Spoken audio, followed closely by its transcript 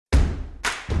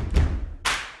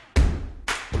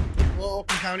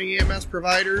Oakland County EMS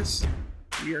providers.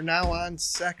 We are now on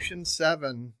Section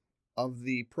 7 of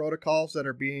the protocols that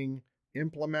are being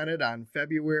implemented on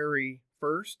February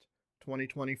 1st,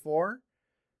 2024.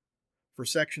 For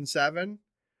Section 7,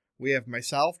 we have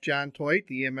myself, John Toit,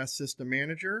 the EMS System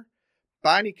Manager,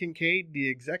 Bonnie Kincaid, the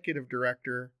Executive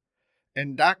Director,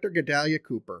 and Dr. Gedalia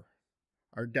Cooper,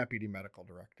 our Deputy Medical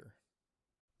Director.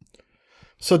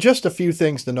 So just a few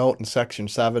things to note in Section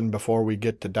 7 before we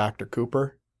get to Dr.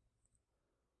 Cooper.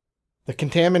 The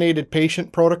contaminated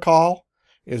patient protocol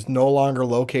is no longer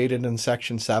located in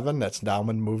Section 7. That's now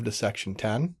been moved to Section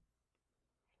 10.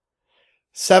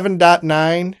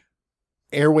 7.9,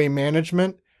 airway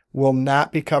management, will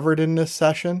not be covered in this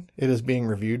session. It is being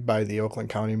reviewed by the Oakland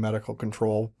County Medical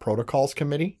Control Protocols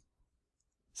Committee.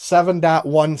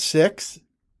 7.16,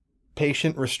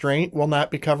 patient restraint will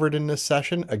not be covered in this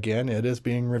session. Again, it is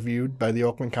being reviewed by the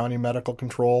Oakland County Medical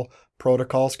Control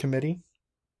Protocols Committee.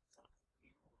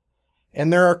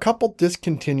 And there are a couple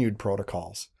discontinued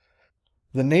protocols.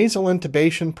 The nasal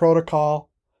intubation protocol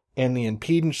and the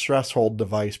impedance threshold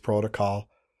device protocol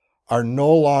are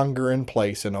no longer in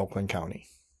place in Oakland County.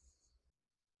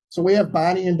 So we have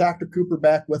Bonnie and Dr. Cooper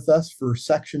back with us for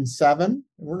Section 7. And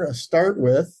we're going to start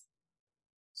with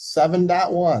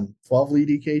 7.1, 12 lead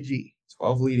EKG.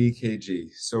 12 lead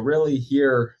EKG. So really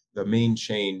here, the main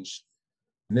change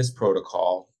in this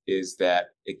protocol is that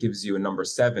it gives you a number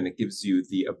 7. It gives you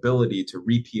the ability to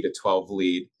repeat a 12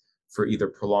 lead for either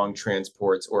prolonged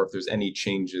transports or if there's any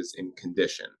changes in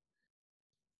condition.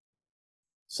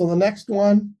 So the next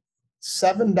one,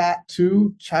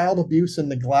 7.2, child abuse and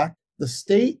neglect. The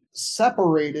state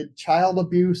separated child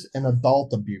abuse and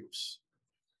adult abuse.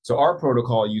 So our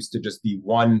protocol used to just be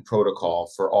one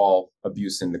protocol for all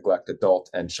abuse and neglect,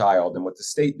 adult and child. And what the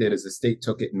state did is the state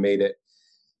took it and made it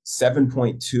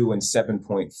 7.2 and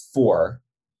 7.4.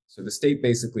 So the state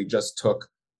basically just took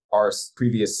our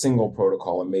previous single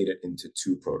protocol and made it into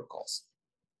 2 protocols.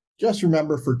 Just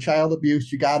remember, for child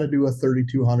abuse, you got to do a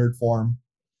 3200 form.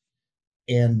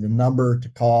 And the number to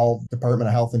call Department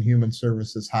of Health and Human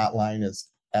Services hotline is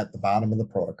at the bottom of the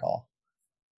protocol.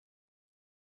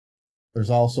 There's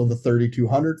also the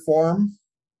 3200 form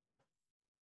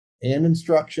and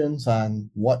instructions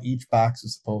on what each box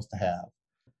is supposed to have.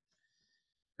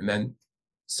 And then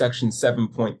Section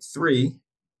 7.3,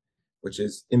 which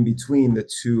is in between the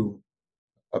 2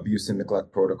 abuse and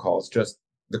neglect protocols, just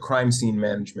the crime scene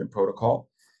management protocol.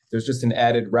 There's just an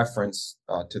added reference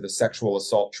to the sexual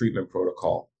assault treatment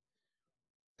protocol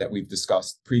that we've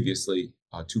discussed previously,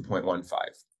 2.15.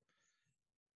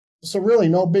 So really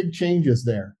no big changes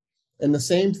there. And the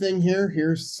same thing here,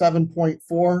 here's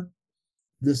 7.4.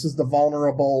 This is the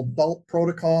vulnerable adult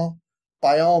protocol.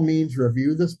 By all means,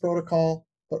 review this protocol,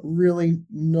 but really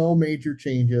no major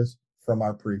changes from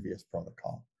our previous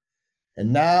protocol.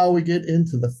 And now we get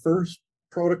into the first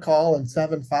protocol in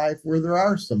 7.5 where there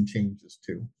are some changes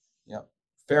too. Yep,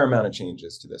 fair amount of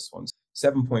changes to this one.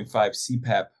 7.5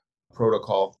 CPAP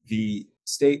protocol. The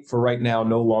state for right now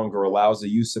no longer allows the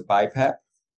use of BiPAP.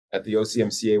 At the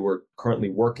OCMCA, we're currently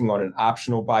working on an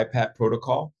optional BiPAP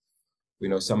protocol. We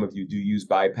know some of you do use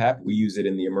BiPAP. We use it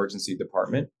in the emergency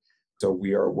department. So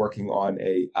we are working on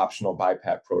a optional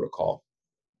BiPAP protocol.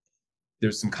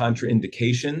 There's some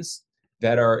contraindications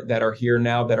that are here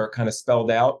now that are kind of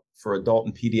spelled out for adult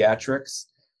and pediatrics.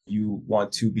 You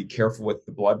want to be careful with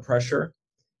the blood pressure.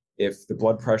 If the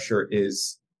blood pressure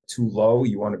is too low,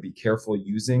 you want to be careful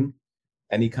using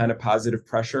any kind of positive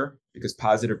pressure, because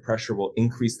positive pressure will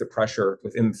increase the pressure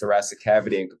within the thoracic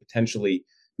cavity and could potentially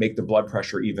make the blood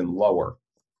pressure even lower.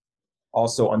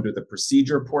 Also, under the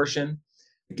procedure portion,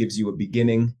 it gives you a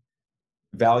beginning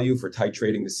value for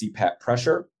titrating the CPAP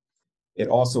pressure. It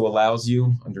also allows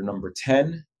you, under number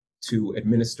 10, to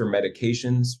administer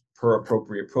medications per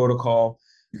appropriate protocol.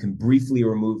 You can briefly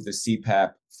remove the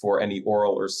CPAP for any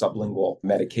oral or sublingual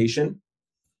medication.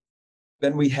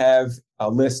 Then we have a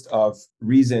list of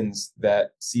reasons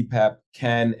that CPAP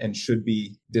can and should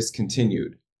be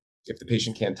discontinued. If the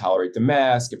patient can't tolerate the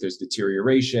mask, if there's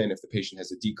deterioration, if the patient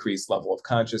has a decreased level of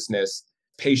consciousness,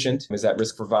 patient is at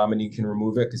risk for vomiting, you can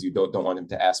remove it because you don't want them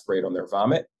to aspirate on their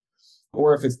vomit,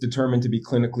 or if it's determined to be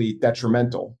clinically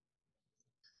detrimental.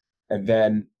 And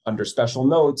then under special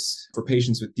notes, for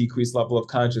patients with decreased level of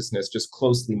consciousness, just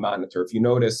closely monitor. If you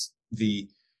notice the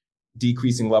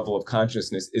decreasing level of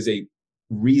consciousness is a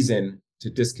reason to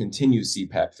discontinue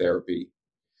CPAP therapy.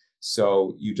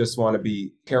 So you just want to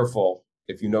be careful.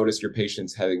 If you notice your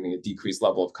patient's having a decreased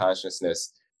level of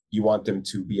consciousness, you want them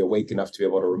to be awake enough to be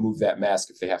able to remove that mask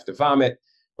if they have to vomit,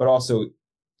 but also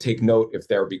take note if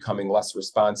they're becoming less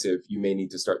responsive, you may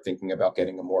need to start thinking about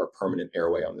getting a more permanent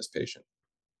airway on this patient.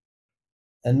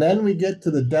 And then we get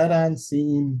to the dead on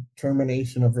scene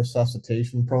termination of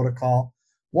resuscitation protocol.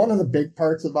 One of the big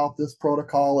parts about this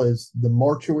protocol is the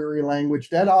mortuary language.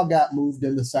 That all got moved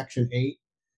into Section 8.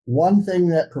 One thing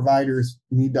that providers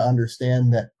need to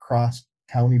understand that cross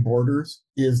county borders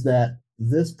is that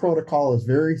this protocol is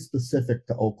very specific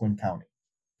to Oakland County.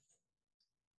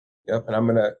 Yep, and I'm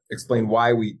going to explain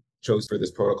why we chose for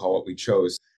this protocol what we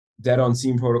chose. Dead on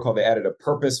scene protocol, they added a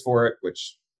purpose for it,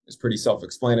 which is pretty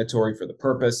self-explanatory for the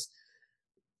purpose.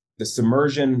 The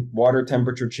submersion water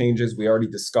temperature changes we already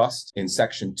discussed in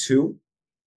Section 2.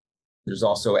 There's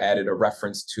also added a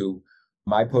reference to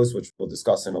MyPost, which we'll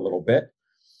discuss in a little bit.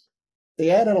 They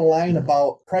added a line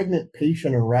about pregnant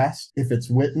patient arrest if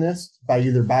it's witnessed by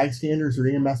either bystanders or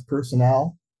EMS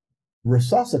personnel.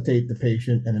 Resuscitate the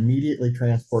patient and immediately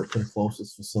transport to the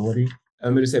closest facility.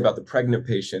 I'm going to say about the pregnant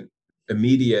patient,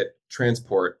 immediate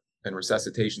transport and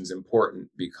resuscitation is important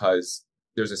because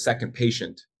there's a second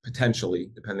patient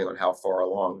potentially, depending on how far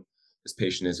along this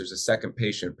patient is, there's a second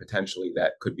patient potentially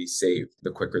that could be saved the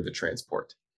quicker the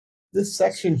transport. This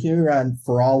section here on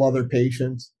for all other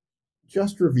patients,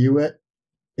 just review it.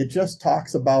 It just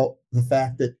talks about the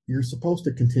fact that you're supposed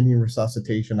to continue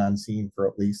resuscitation on scene for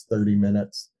at least 30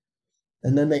 minutes.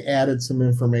 And then they added some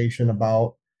information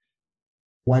about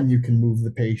when you can move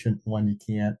the patient, when you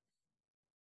can't,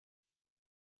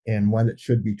 and when it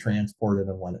should be transported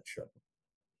and when it shouldn't.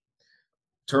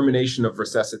 Termination of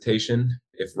resuscitation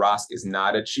if ROSC is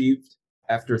not achieved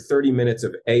after 30 minutes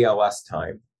of ALS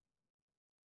time.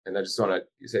 And I just want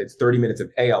to say it's 30 minutes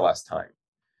of ALS time.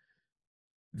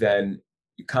 Then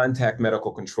you contact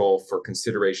medical control for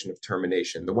consideration of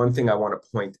termination. The one thing I want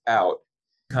to point out,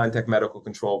 contact medical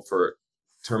control for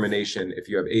termination if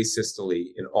you have asystole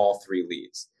in all three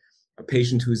leads. A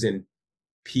patient who's in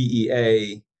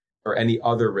PEA or any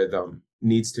other rhythm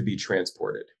needs to be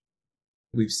transported.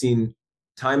 We've seen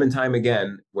time and time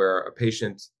again where a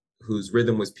patient whose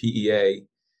rhythm was PEA,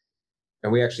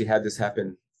 and we actually had this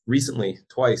happen recently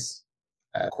twice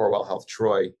at Corewell Health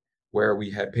Troy, where we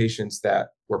had patients that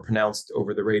were pronounced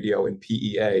over the radio in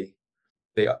PEA.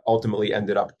 They ultimately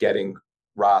ended up getting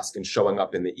ROSC and showing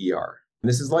up in the ER. And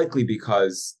this is likely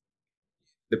because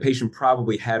the patient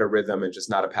probably had a rhythm and just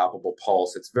not a palpable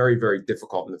pulse. It's very, very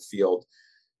difficult in the field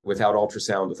without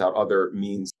ultrasound, without other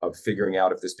means of figuring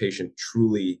out if this patient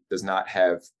truly does not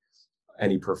have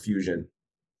any perfusion.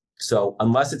 So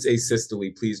unless it's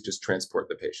asystole, please just transport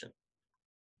the patient.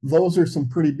 Those are some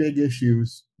pretty big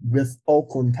issues with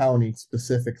Oakland County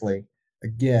specifically.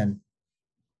 Again,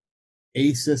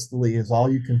 asystole is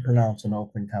all you can pronounce in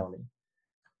Oakland County.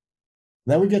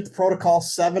 Then we get to protocol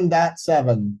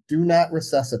 7.7, do not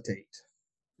resuscitate.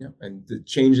 Yeah, and the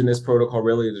change in this protocol,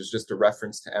 really, there's just a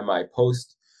reference to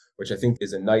MyPost, which I think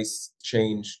is a nice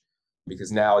change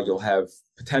because now you'll have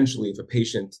potentially, if a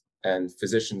patient and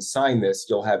physician sign this,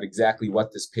 you'll have exactly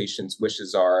what this patient's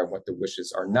wishes are and what the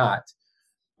wishes are not,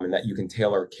 and that you can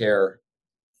tailor care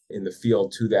in the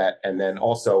field to that, and then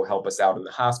also help us out in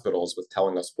the hospitals with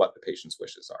telling us what the patient's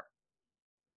wishes are.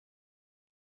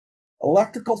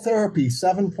 Electrical therapy,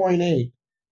 7.8.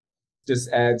 Just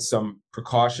add some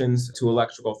precautions to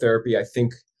electrical therapy. I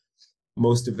think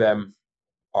most of them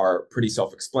are pretty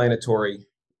self-explanatory.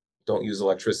 Don't use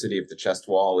electricity if the chest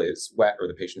wall is wet or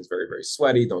the patient is very, very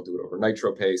sweaty. Don't do it over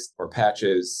nitro paste or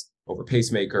patches, over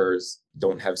pacemakers.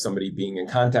 Don't have somebody being in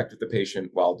contact with the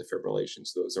patient while defibrillation.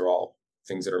 So those are all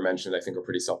things that are mentioned, I think, are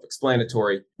pretty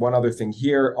self-explanatory. One other thing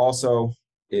here also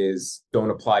is don't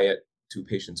apply it to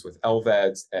patients with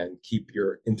LVADs and keep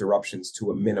your interruptions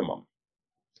to a minimum.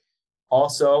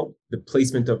 Also, the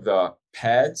placement of the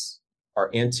pads, our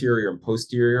anterior and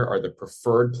posterior, are the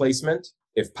preferred placement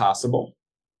if possible.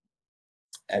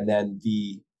 And then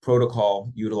the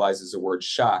protocol utilizes the word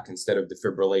shock instead of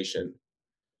defibrillation.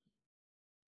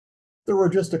 There were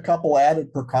just a couple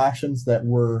added precautions that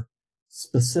were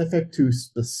specific to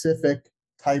specific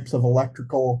types of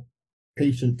electrical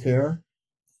patient care.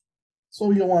 So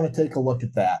you'll want to take a look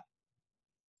at that.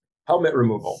 Helmet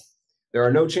removal. There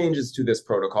are no changes to this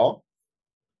protocol.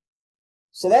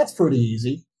 So that's pretty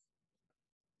easy.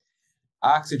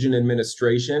 Oxygen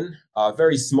administration, a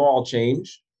very small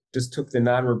change. Just took the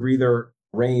non-rebreather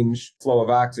range flow of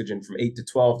oxygen from 8 to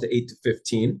 12 to 8 to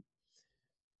 15,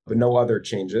 but no other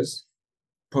changes.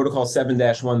 Protocol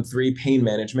 7-13, pain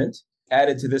management.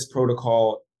 Added to this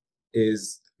protocol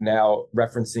is now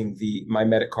referencing the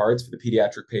MyMedic cards for the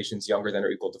pediatric patients younger than or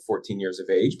equal to 14 years of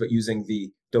age, but using the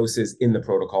doses in the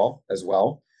protocol as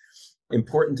well.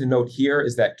 Important to note here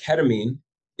is that ketamine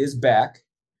is back,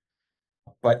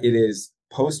 but it is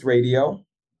post-radio.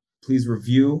 Please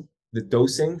review the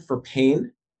dosing for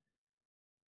pain.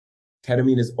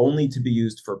 Ketamine is only to be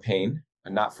used for pain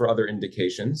and not for other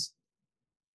indications.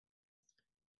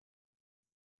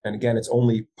 And again, it's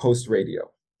only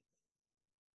post-radio.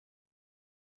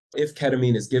 If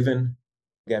ketamine is given,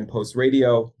 again,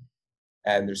 post-radio,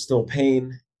 and there's still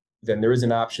pain, then there is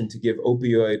an option to give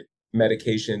opioid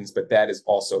medications, but that is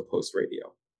also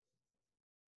post-radio.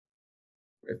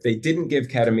 If they didn't give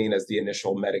ketamine as the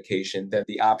initial medication, then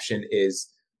the option is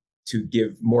to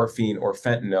give morphine or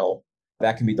fentanyl.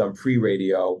 That can be done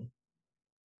pre-radio.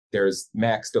 There's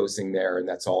max dosing there, and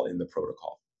that's all in the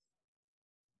protocol.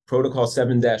 Protocol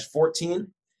 7-14,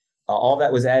 all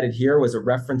that was added here was a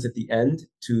reference at the end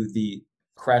to the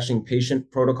crashing patient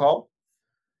protocol.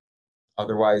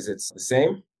 Otherwise, it's the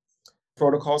same.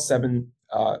 Protocol 17,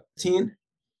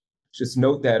 just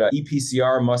note that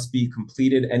EPCR must be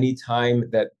completed any time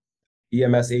that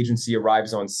EMS agency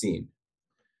arrives on scene.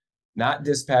 Not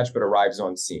dispatch, but arrives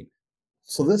on scene.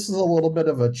 So this is a little bit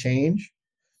of a change.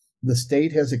 The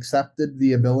state has accepted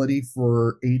the ability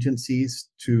for agencies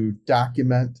to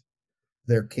document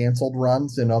their canceled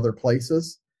runs in other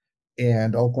places.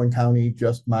 And Oakland County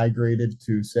just migrated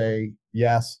to say,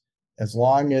 yes, as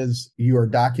long as you are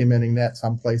documenting that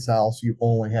someplace else, you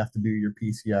only have to do your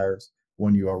PCRs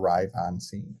when you arrive on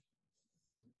scene.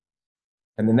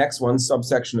 And the next one,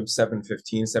 subsection of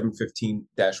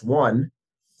 715-1,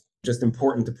 just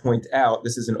important to point out,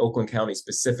 this is an Oakland County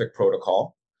specific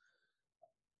protocol.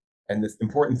 And the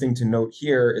important thing to note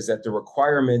here is that the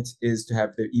requirement is to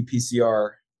have the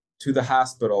EPCR to the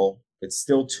hospital. It's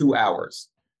still 2 hours.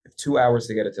 If 2 hours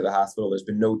to get it to the hospital, there's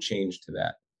been no change to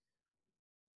that.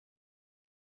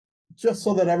 Just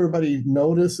so that everybody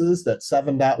notices that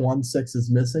 7.16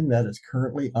 is missing, that is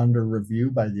currently under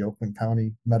review by the Oakland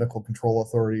County Medical Control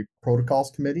Authority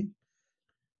Protocols Committee.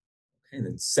 And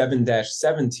then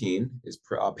 7-17 is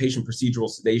patient procedural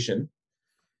sedation.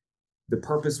 The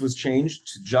purpose was changed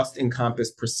to just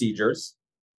encompass procedures.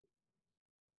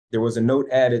 There was a note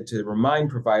added to remind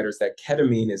providers that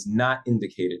ketamine is not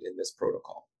indicated in this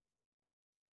protocol.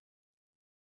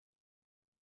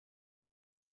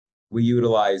 We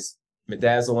utilize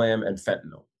midazolam and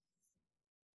fentanyl.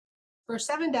 For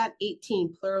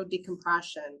 7.18, pleural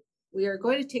decompression, we are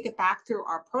going to take it back through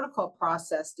our protocol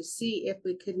process to see if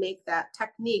we could make that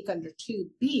technique under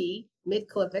 2B,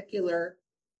 midclavicular,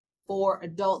 for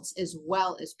adults as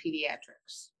well as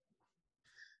pediatrics.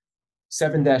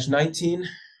 7-19,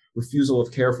 refusal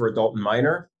of care for adult and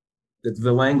minor.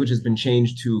 The language has been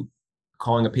changed to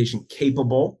calling a patient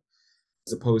capable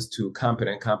as opposed to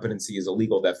competent. Competency is a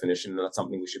legal definition, not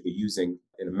something we should be using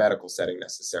in a medical setting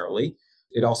necessarily.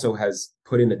 It also has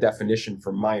put in a definition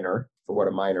for minor, for what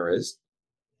a minor is.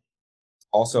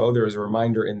 Also, there is a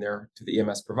reminder in there to the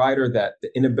EMS provider that the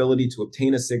inability to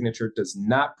obtain a signature does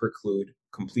not preclude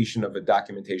completion of a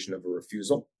documentation of a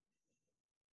refusal.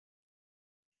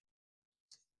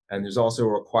 And there's also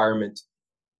a requirement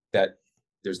that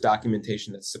there's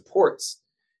documentation that supports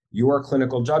your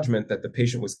clinical judgment that the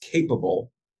patient was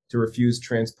capable to refuse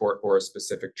transport or a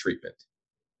specific treatment.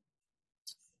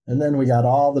 And then we got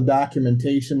all the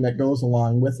documentation that goes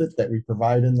along with it that we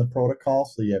provide in the protocol.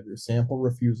 So you have your sample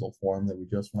refusal form that we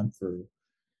just went through.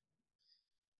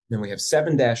 Then we have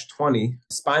 7-20,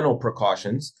 spinal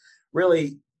precautions.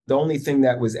 Really, the only thing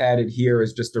that was added here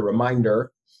is just a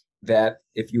reminder that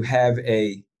if you have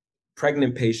a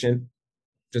pregnant patient,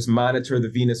 just monitor the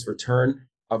venous return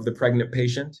of the pregnant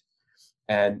patient.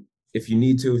 And if you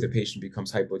need to, if the patient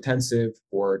becomes hypotensive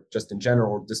or just in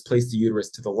general, just place the uterus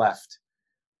to the left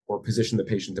or position the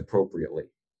patient appropriately.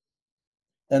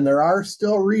 And there are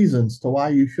still reasons to why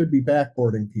you should be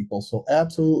backboarding people. So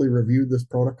absolutely review this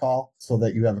protocol so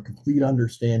that you have a complete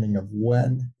understanding of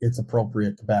when it's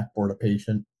appropriate to backboard a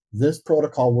patient. This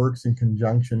protocol works in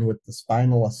conjunction with the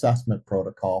spinal assessment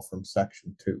protocol from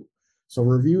Section 2. So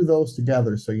review those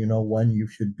together so you know when you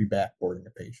should be backboarding a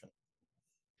patient.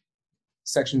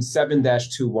 Section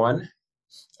 7-21,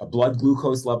 a blood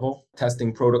glucose level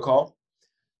testing protocol.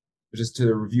 Just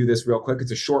to review this real quick,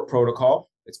 it's a short protocol.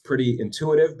 It's pretty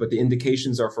intuitive, but the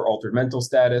indications are for altered mental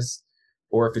status,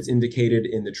 or if it's indicated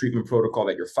in the treatment protocol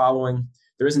that you're following.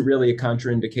 There isn't really a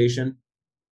contraindication.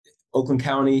 Oakland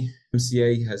County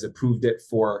MCA has approved it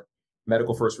for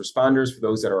medical first responders, for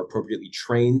those that are appropriately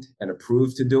trained and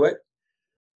approved to do it.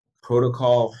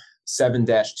 Protocol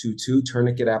 7-22,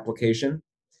 tourniquet application.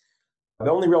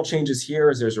 The only real changes here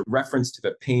is there's a reference to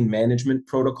the pain management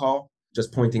protocol,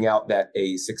 just pointing out that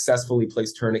a successfully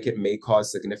placed tourniquet may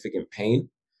cause significant pain.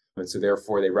 And so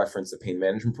therefore they reference the pain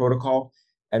management protocol.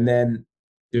 And then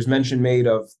there's mention made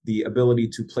of the ability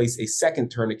to place a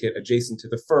second tourniquet adjacent to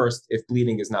the first if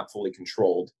bleeding is not fully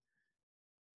controlled.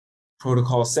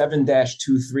 Protocol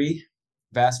 7-23,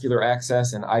 vascular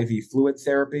access, and IV fluid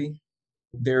therapy.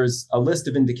 There's a list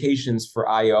of indications for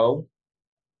IO.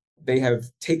 They have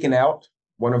taken out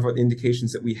one of the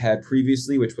indications that we had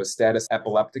previously, which was status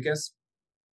epilepticus.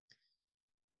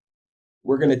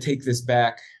 We're going to take this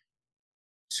back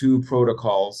to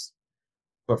protocols,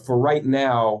 but for right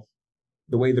now,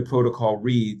 the way the protocol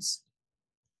reads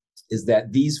is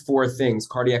that these four things: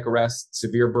 cardiac arrest,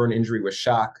 severe burn injury with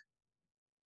shock,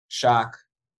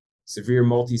 severe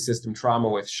multi-system trauma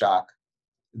with shock,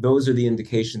 those are the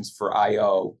indications for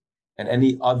IO. And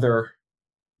any other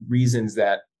reasons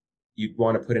that you'd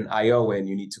want to put an IO in,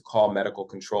 you need to call medical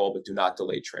control, but do not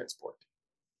delay transport.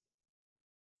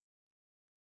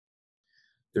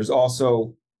 There's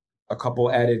also a couple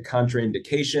added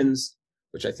contraindications,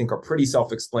 which I think are pretty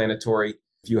self-explanatory.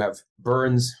 If you have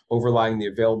burns overlying the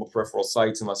available peripheral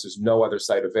sites, unless there's no other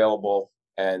site available,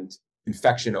 and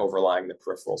infection overlying the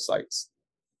peripheral sites.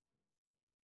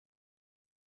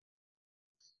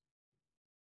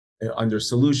 Under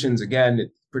solutions, again,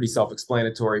 it's pretty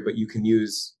self-explanatory, but you can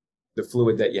use the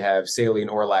fluid that you have, saline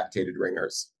or lactated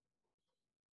ringers.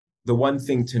 The one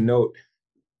thing to note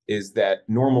is that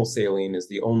normal saline is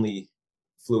the only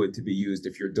fluid to be used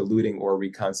if you're diluting or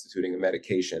reconstituting a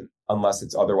medication, unless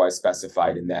it's otherwise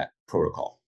specified in that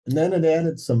protocol. And then it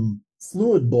added some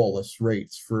fluid bolus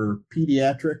rates for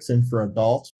pediatrics and for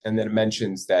adults. And then it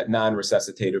mentions that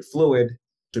non-resuscitated fluid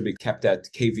should be kept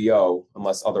at KVO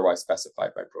unless otherwise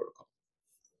specified by protocol.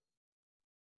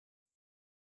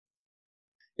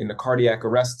 In the cardiac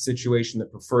arrest situation, the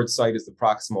preferred site is the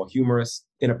proximal humerus.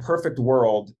 In a perfect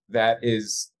world, that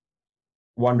is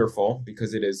wonderful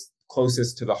because it is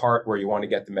closest to the heart where you want to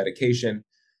get the medication.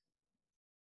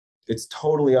 It's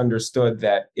totally understood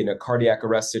that in a cardiac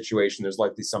arrest situation, there's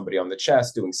likely somebody on the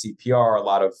chest doing CPR, a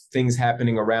lot of things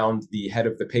happening around the head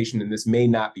of the patient, and this may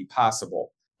not be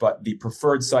possible, but the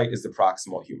preferred site is the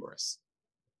proximal humerus.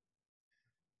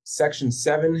 Section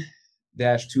 7-24,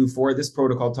 this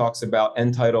protocol talks about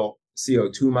end-tidal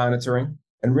CO2 monitoring.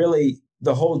 And really,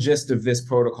 the whole gist of this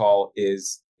protocol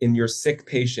is in your sick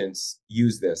patients,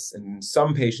 use this. And in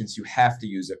some patients, you have to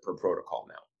use it per protocol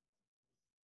now.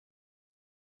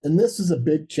 And this is a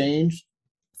big change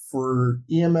for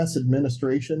EMS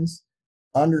administrations.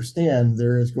 Understand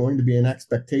there is going to be an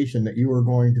expectation that you are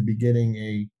going to be getting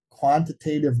a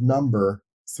quantitative number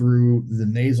through the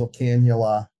nasal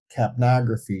cannula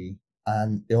capnography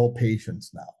on ill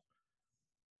patients now.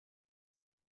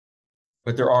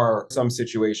 But there are some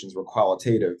situations where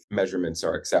qualitative measurements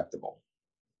are acceptable.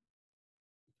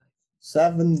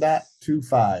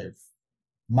 7.25,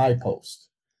 MyPost.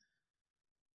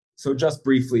 So just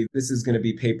briefly, this is going to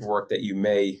be paperwork that you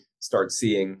may start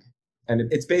seeing.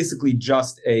 And it's basically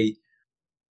just a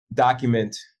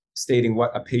document stating what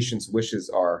a patient's wishes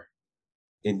are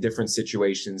in different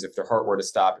situations, if their heart were to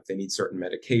stop, if they need certain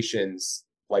medications,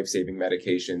 life-saving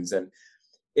medications. And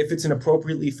if it's an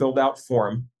appropriately filled out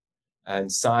form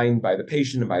and signed by the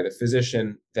patient and by the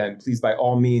physician, then please, by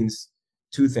all means,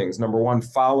 two things. Number one,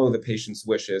 follow the patient's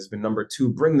wishes. But number two,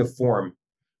 bring the form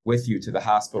with you to the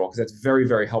hospital, because that's very,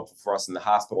 very helpful for us in the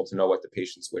hospital to know what the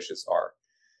patient's wishes are.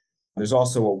 There's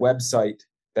also a website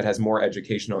that has more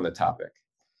education on the topic.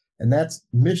 And that's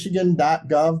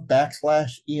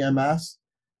michigan.gov/EMS.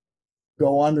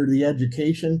 Go under the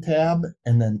education tab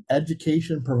and then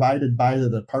education provided by the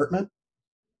department.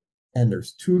 And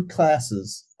there's 2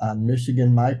 classes on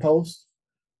Michigan MyPost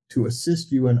to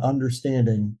assist you in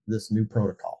understanding this new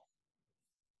protocol.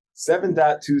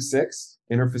 7.26,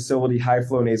 interfacility high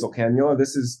flow nasal cannula.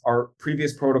 This is our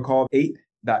previous protocol,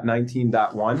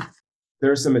 8.19.1.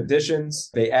 There are some additions.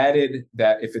 They added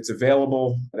that if it's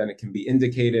available, then it can be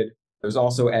indicated. There's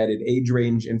also added age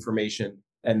range information.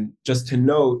 And just to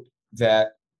note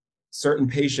that certain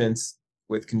patients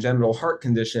with congenital heart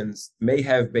conditions may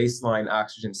have baseline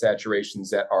oxygen saturations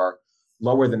that are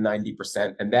lower than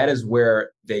 90%. And that is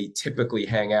where they typically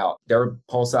hang out. Their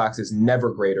pulse ox is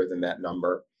never greater than that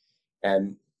number.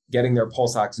 And getting their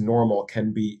pulse ox normal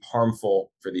can be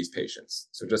harmful for these patients.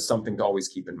 So just something to always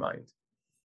keep in mind.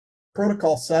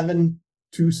 Protocol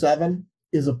 727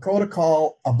 is a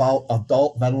protocol about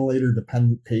adult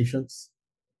ventilator-dependent patients.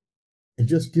 It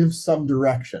just gives some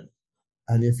direction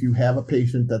on if you have a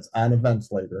patient that's on a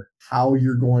ventilator, how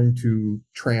you're going to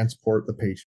transport the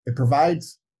patient. It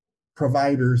provides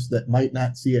providers that might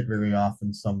not see it very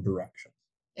often some direction.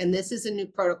 And this is a new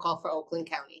protocol for Oakland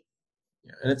County.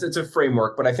 Yeah, and it's a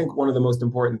framework, but I think one of the most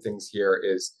important things here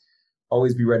is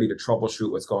always be ready to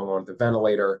troubleshoot what's going on with the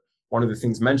ventilator. One of the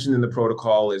things mentioned in the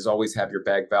protocol is always have your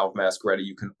bag valve mask ready.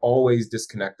 You can always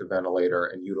disconnect the ventilator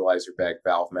and utilize your bag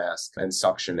valve mask and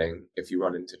suctioning if you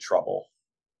run into trouble.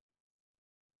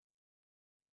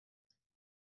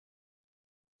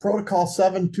 Protocol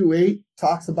 728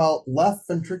 talks about left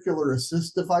ventricular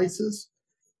assist devices.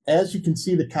 As you can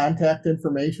see, the contact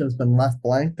information has been left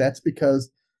blank. That's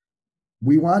because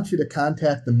we want you to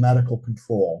contact the medical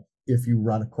control if you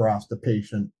run across a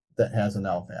patient that has an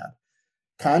LVAD.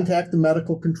 Contact the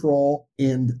medical control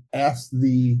and ask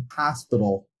the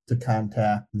hospital to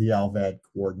contact the LVAD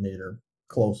coordinator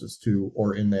closest to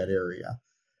or in that area.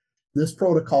 This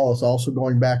protocol is also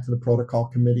going back to the protocol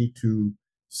committee to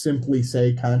simply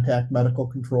say contact medical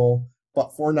control,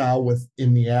 but for now,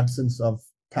 in the absence of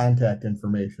contact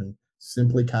information,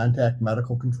 simply contact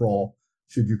medical control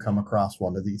should you come across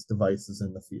one of these devices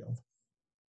in the field.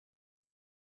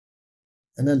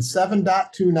 And then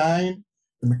 7.29,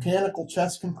 the mechanical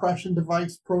chest compression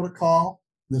device protocol.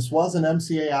 This was an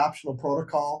MCA optional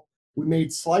protocol. We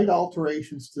made slight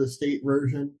alterations to the state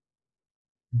version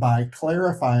by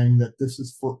clarifying that this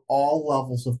is for all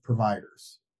levels of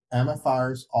providers,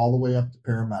 MFRs all the way up to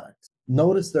paramedics.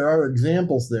 Notice there are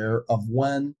examples there of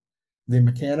when the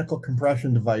mechanical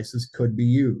compression devices could be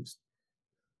used.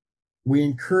 We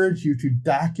encourage you to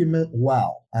document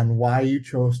well on why you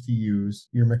chose to use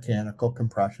your mechanical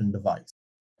compression device.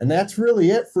 And that's really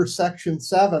it for section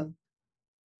 7.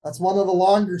 That's one of the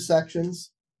longer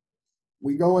sections.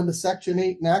 We go into section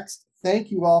 8 next.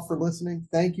 Thank you all for listening.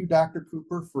 Thank you, Dr.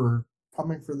 Cooper, for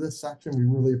coming for this section. We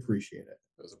really appreciate it.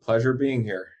 It was a pleasure being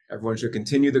here. Everyone should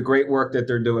continue the great work that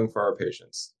they're doing for our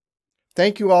patients.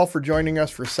 Thank you all for joining us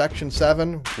for section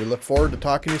 7. We look forward to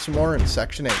talking to you some more in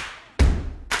section 8.